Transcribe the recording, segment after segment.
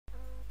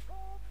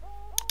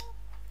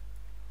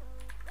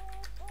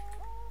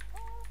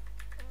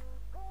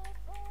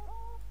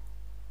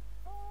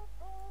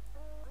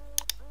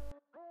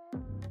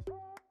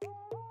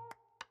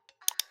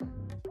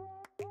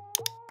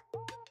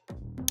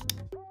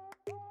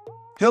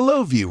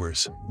Hello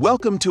viewers,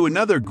 welcome to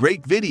another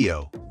great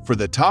video for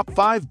the top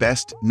 5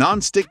 best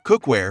non-stick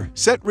cookware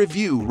set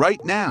review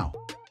right now.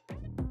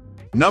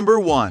 Number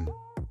 1.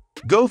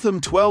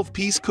 Gotham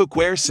 12-piece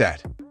cookware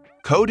set.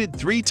 Coated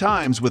 3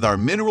 times with our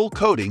mineral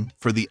coating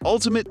for the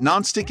ultimate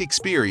non-stick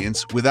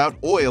experience without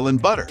oil and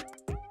butter.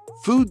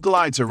 Food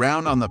glides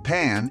around on the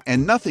pan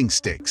and nothing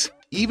sticks,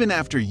 even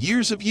after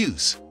years of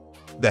use.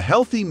 The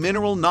healthy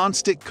mineral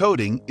non-stick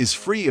coating is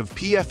free of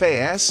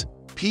PFAS,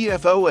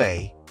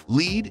 PFOA,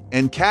 lead,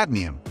 and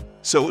cadmium,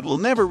 so it will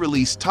never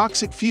release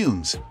toxic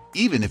fumes,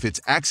 even if it's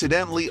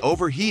accidentally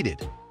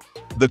overheated.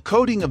 The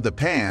coating of the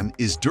pan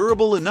is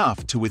durable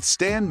enough to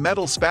withstand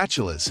metal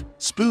spatulas,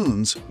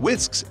 spoons,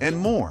 whisks, and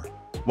more,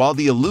 while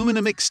the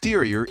aluminum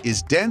exterior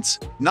is dense,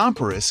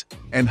 non-porous,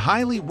 and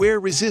highly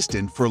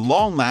wear-resistant for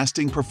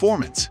long-lasting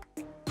performance.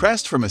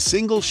 Pressed from a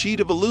single sheet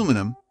of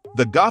aluminum,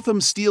 the Gotham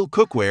steel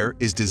cookware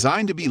is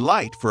designed to be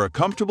light for a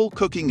comfortable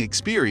cooking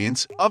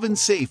experience,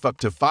 oven-safe up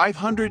to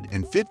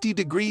 550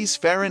 degrees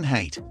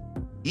Fahrenheit.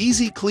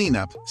 Easy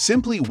cleanup,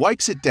 simply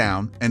wipes it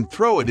down and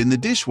throw it in the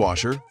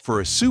dishwasher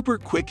for a super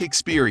quick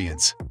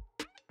experience.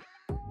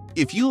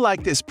 If you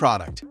like this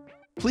product,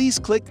 please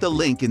click the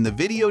link in the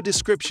video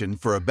description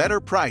for a better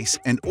price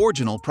and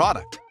original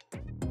product.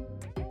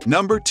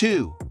 Number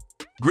 2.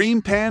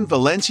 Green Pan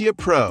Valencia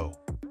Pro.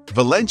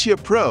 Valencia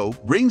Pro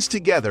brings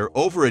together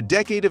over a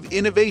decade of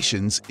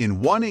innovations in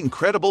one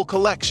incredible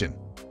collection.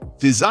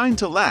 Designed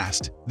to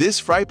last, this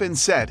fry pan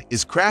set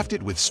is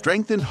crafted with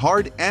strengthened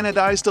hard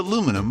anodized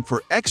aluminum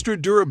for extra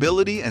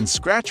durability and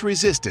scratch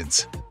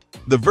resistance.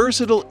 The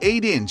versatile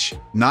 8-inch,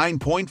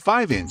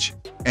 9.5-inch,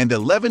 and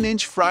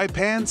 11-inch fry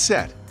pan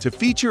set to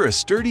feature a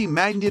sturdy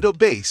magneto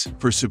base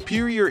for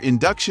superior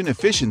induction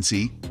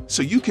efficiency,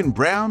 so you can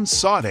brown,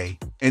 saute,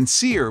 and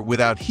sear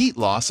without heat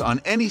loss on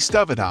any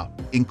stovetop,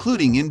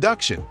 including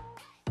induction.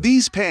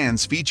 These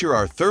pans feature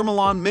our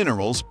Thermalon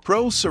Minerals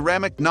Pro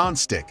Ceramic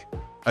Nonstick,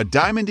 a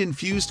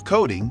diamond-infused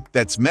coating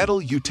that's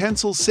metal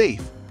utensil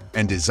safe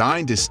and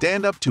designed to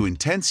stand up to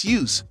intense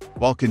use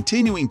while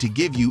continuing to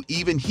give you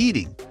even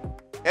heating,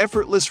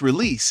 effortless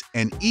release,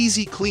 and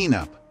easy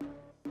cleanup.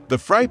 The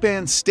fry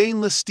pan's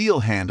stainless steel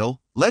handle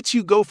lets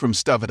you go from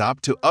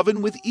stovetop to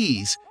oven with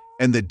ease,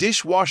 and the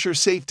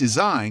dishwasher-safe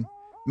design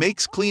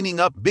makes cleaning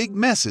up big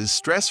messes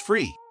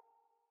stress-free.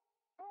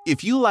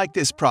 If you like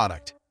this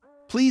product,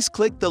 please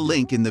click the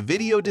link in the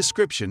video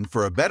description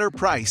for a better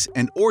price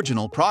and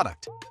original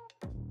product.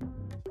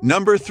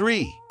 Number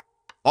 3.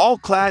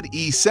 All-Clad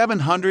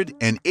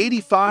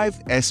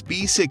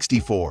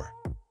E785SB64.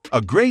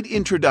 A great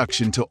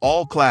introduction to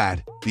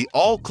All-Clad, the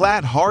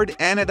All-Clad Hard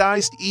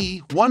Anodized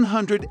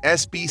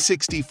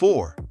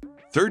E100SB64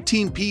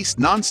 13-piece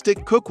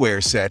non-stick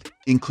cookware set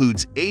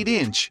includes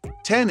 8-inch,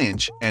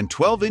 10-inch, and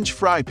 12-inch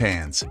fry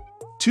pans,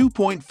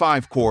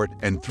 2.5-quart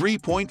and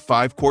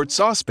 3.5-quart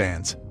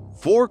saucepans,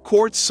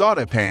 4-quart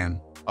sauté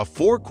pan, a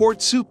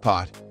 4-quart soup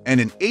pot,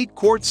 and an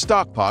 8-quart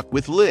stock pot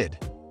with lid.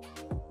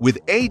 With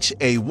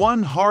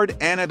HA1 hard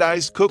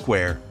anodized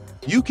cookware,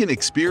 you can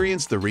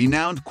experience the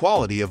renowned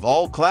quality of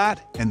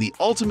All-Clad and the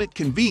ultimate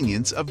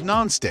convenience of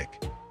non-stick.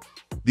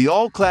 The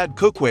All-Clad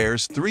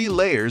cookware's 3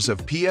 layers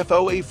of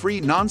PFOA-free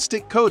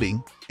non-stick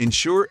coating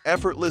ensure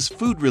effortless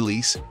food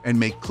release and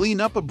make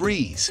cleanup a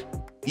breeze.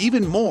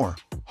 Even more,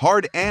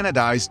 hard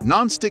anodized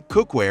non-stick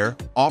cookware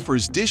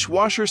offers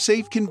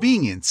dishwasher-safe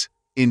convenience,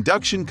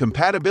 induction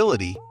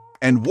compatibility,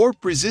 and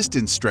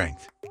warp-resistant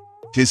strength.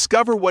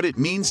 Discover what it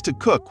means to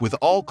cook with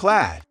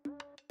All-Clad.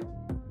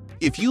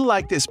 If you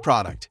like this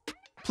product,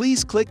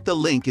 please click the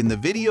link in the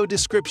video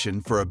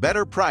description for a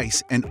better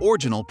price and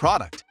original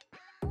product.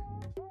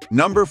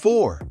 Number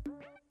 4.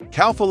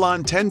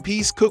 Calphalon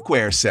 10-piece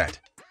cookware set.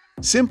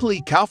 Simply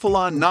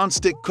Calphalon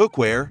non-stick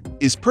cookware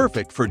is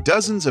perfect for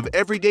dozens of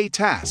everyday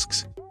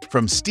tasks,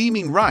 from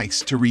steaming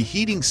rice to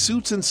reheating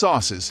soups and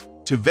sauces,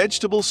 to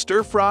vegetable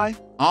stir-fry,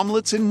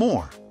 omelets, and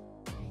more.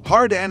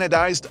 Hard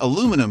anodized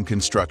aluminum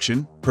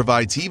construction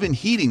provides even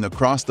heating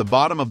across the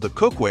bottom of the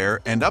cookware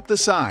and up the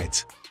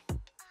sides.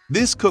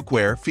 This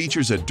cookware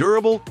features a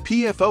durable,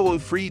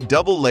 PFOA-free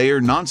double-layer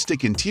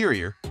non-stick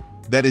interior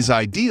that is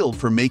ideal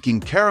for making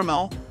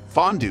caramel,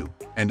 fondue,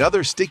 and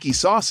other sticky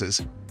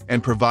sauces,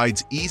 and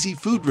provides easy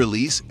food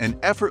release and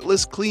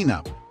effortless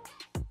cleanup.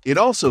 It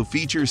also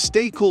features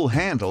stay-cool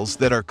handles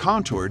that are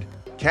contoured,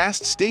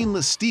 cast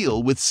stainless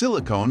steel with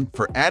silicone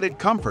for added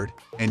comfort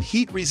and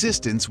heat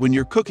resistance when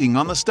you're cooking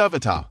on the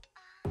stovetop.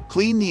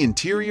 Clean the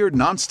interior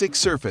non-stick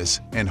surface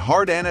and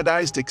hard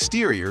anodized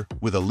exterior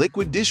with a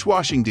liquid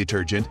dishwashing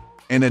detergent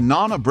and a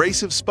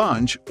non-abrasive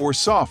sponge or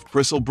soft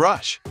bristle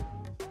brush.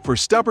 For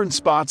stubborn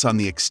spots on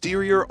the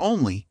exterior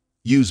only,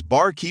 use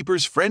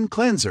Barkeeper's Friend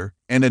Cleanser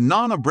and a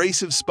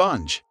non-abrasive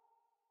sponge.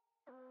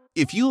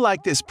 If you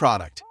like this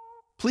product,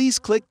 please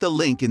click the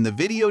link in the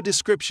video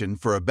description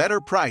for a better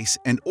price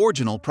and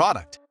original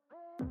product.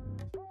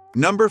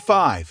 Number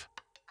 5.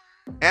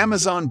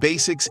 Amazon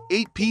Basics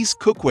 8-piece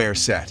cookware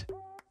set.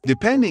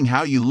 Depending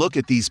how you look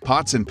at these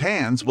pots and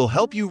pans will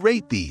help you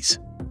rate these.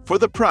 For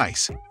the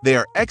price, they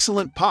are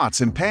excellent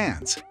pots and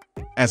pans.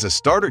 As a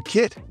starter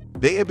kit,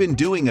 They have been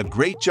doing a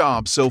great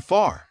job so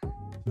far.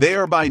 They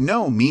are by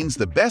no means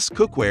the best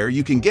cookware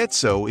you can get,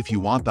 so if you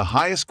want the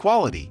highest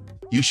quality,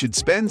 you should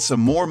spend some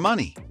more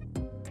money.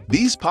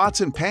 These pots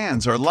and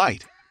pans are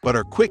light, but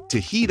are quick to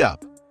heat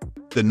up.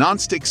 The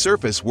non-stick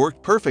surface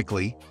worked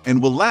perfectly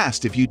and will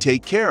last if you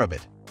take care of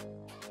it.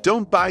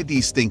 Don't buy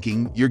these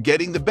thinking you're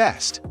getting the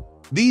best.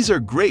 These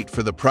are great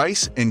for the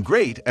price and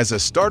great as a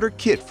starter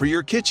kit for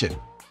your kitchen.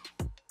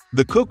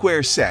 The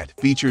Cookware Set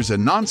features a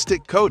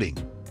non-stick coating,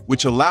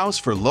 which allows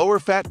for lower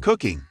fat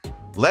cooking,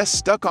 less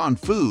stuck-on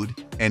food,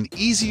 and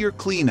easier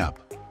cleanup.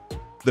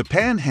 The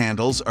pan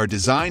handles are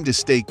designed to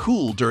stay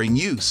cool during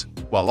use,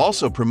 while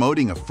also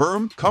promoting a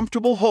firm,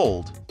 comfortable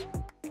hold.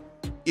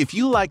 If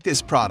you like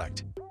this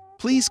product,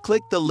 please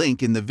click the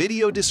link in the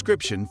video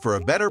description for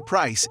a better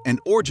price and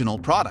original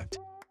product.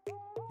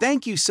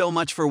 Thank you so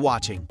much for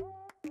watching.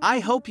 I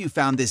hope you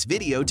found this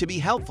video to be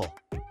helpful.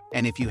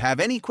 And if you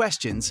have any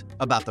questions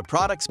about the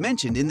products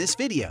mentioned in this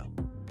video,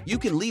 you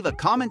can leave a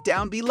comment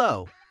down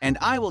below and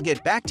I will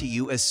get back to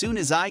you as soon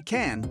as I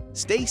can.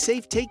 Stay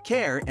safe, take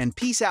care, and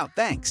peace out.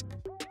 Thanks.